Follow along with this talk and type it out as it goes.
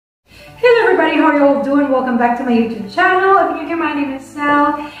Hello everybody, how are you all doing? Welcome back to my YouTube channel. If you're new here, my name is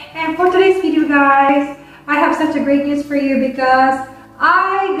Celle, and for today's video guys, I have such a great news for you because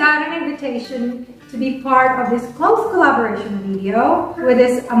I got an invitation to be part of this close collaboration video with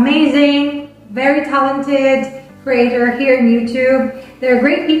this amazing, very talented creator here in YouTube. They're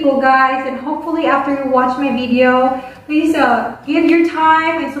great people guys, and hopefully after you watch my video, please give your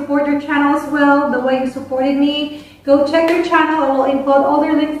time and support your channel as well the way you supported me. Go check their channel. I will include all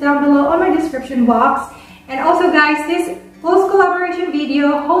their links down below on my description box. And also guys, this close collaboration video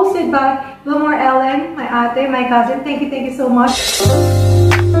hosted by Ellen, my ate, my cousin. Thank you so much.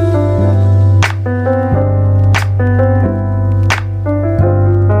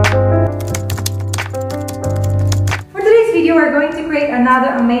 For today's video, we're going to create another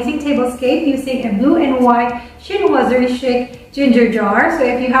amazing tablescape using a blue and white Chinoiserie Chic ginger jar. So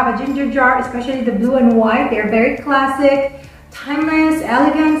if you have a ginger jar, especially the blue and white, they're very classic, timeless,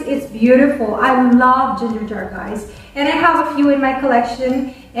 elegant. It's beautiful. I love ginger jar guys, and I have a few in my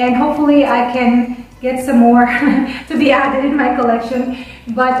collection, and hopefully I can get some more to be added in my collection.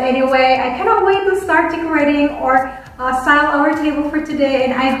 But anyway, I cannot wait to start decorating or style our table for today,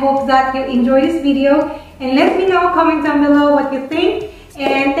 and I hope that you enjoy this video, and let me know, comment down below what you think.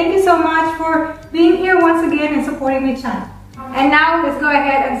 And thank you so much for being here once again and supporting my channel. And now let's go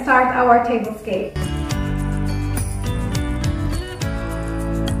ahead and start our tablescape.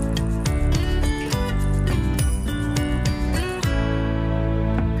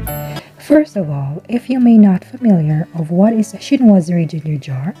 First of all, if you may not familiar of what is a Chinoiserie ginger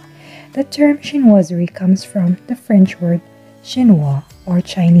jar, the term Chinoiserie comes from the French word chinois or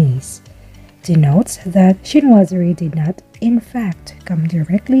Chinese. Denotes that Chinoiserie did not in fact come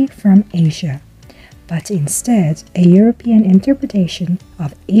directly from Asia, but instead a European interpretation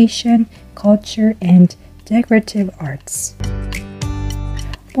of Asian culture and decorative arts.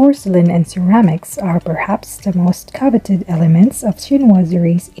 Porcelain and ceramics are perhaps the most coveted elements of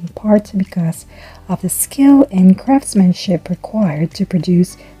chinoiseries, in part because of the skill and craftsmanship required to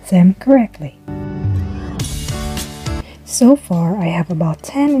produce them correctly. So far, I have about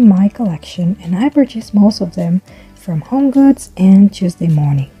 10 in my collection, and I purchased most of them from Home Goods and Tuesday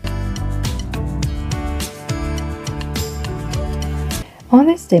Morning. On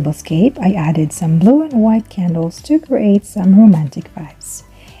this tablescape, I added some blue and white candles to create some romantic vibes.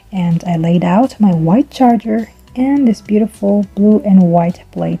 And I laid out my white charger and this beautiful blue and white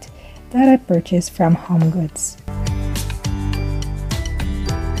plate that I purchased from Home Goods.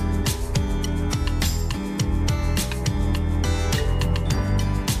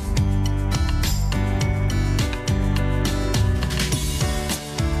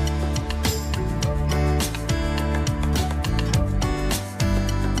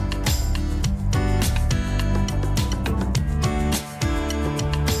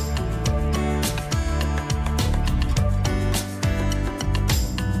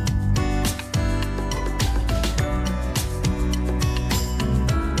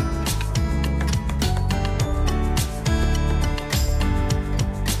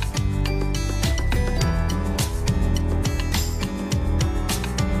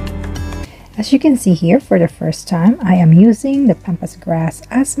 As you can see here, for the first time, I am using the pampas grass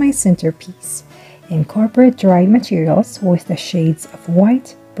as my centerpiece. Incorporate dried materials with the shades of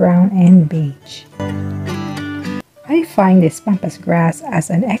white, brown, and beige. I find this pampas grass as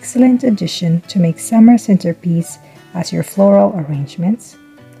an excellent addition to make summer centerpiece as your floral arrangements,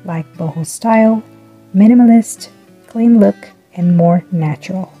 like boho style, minimalist, clean look, and more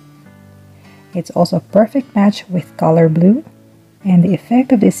natural. It's also a perfect match with color blue, and the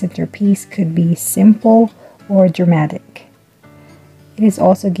effect of this centerpiece could be simple or dramatic. It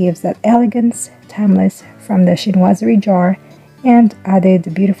also gives that elegance, timeless from the Chinoiserie jar, and added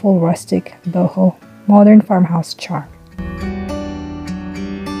the beautiful rustic boho modern farmhouse charm.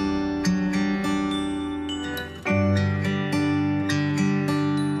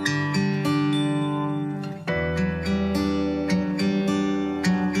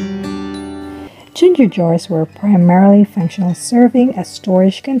 Ginger jars were primarily functional, serving as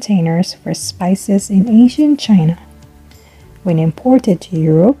storage containers for spices in Asian China. When imported to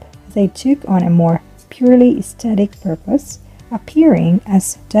Europe, they took on a more purely aesthetic purpose, appearing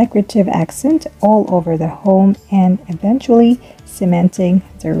as decorative accent all over the home and eventually cementing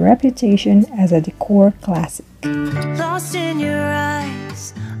their reputation as a decor classic. Lost in your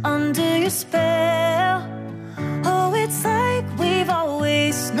eyes, under your spell. Oh, it's like we've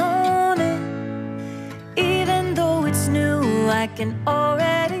always known it. Even though it's new, I can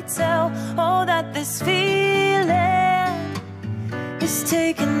already tell. Oh, that this feeling is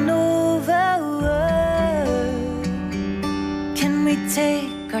taking over. Can we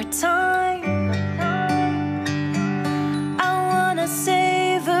take our our time. I wanna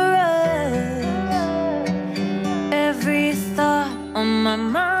savor us, every thought on my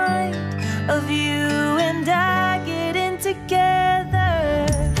mind of you and I getting together.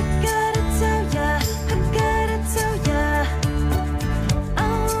 I gotta tell ya, I gotta tell ya, I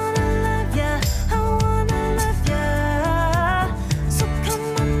wanna love ya, I wanna love ya. So come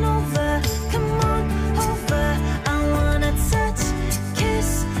on over, come on over. I wanna touch, kiss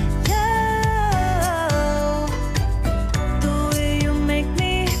you. The way you make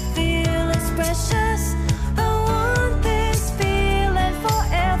me feel is precious. I want this feeling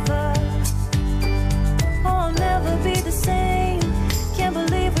forever. Oh, I'll never be the same. Can't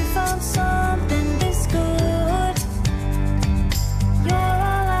believe we found something this good. You're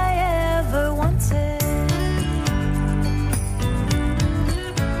all I ever wanted.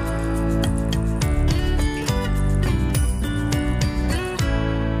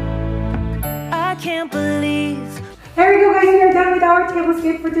 I can't believe. There we go, guys. We are done with our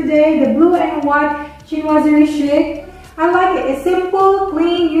tablescape for today. The blue and white Chinoiserie Chic. I like it. It's simple,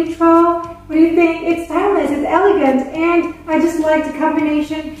 clean, neutral. What do you think? It's timeless, it's elegant, and I just like the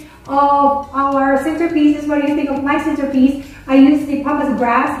combination of our centerpieces. What do you think of my centerpiece? I use the pampas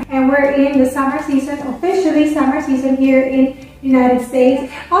grass, and we're in the summer season, officially summer season here in United States.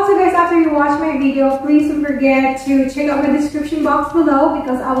 Also, guys, after you watch my video, please don't forget to check out my description box below,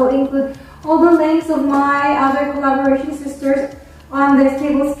 because I will include all the links of my other collaboration sisters on this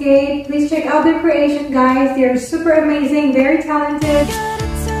tablescape. Please check out their creation, guys. They're super amazing, very talented. Gotta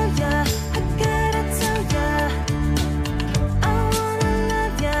tell ya, I gotta tell ya, I wanna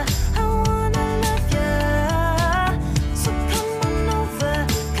love ya, I wanna love ya. So come on over,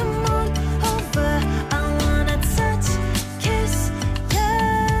 come on over. I wanna touch, kiss you.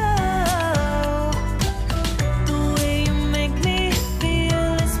 The way you make me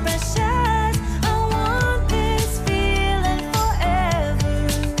feel is precious. I want this feeling forever.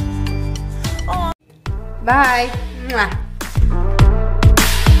 Bye. Mwah.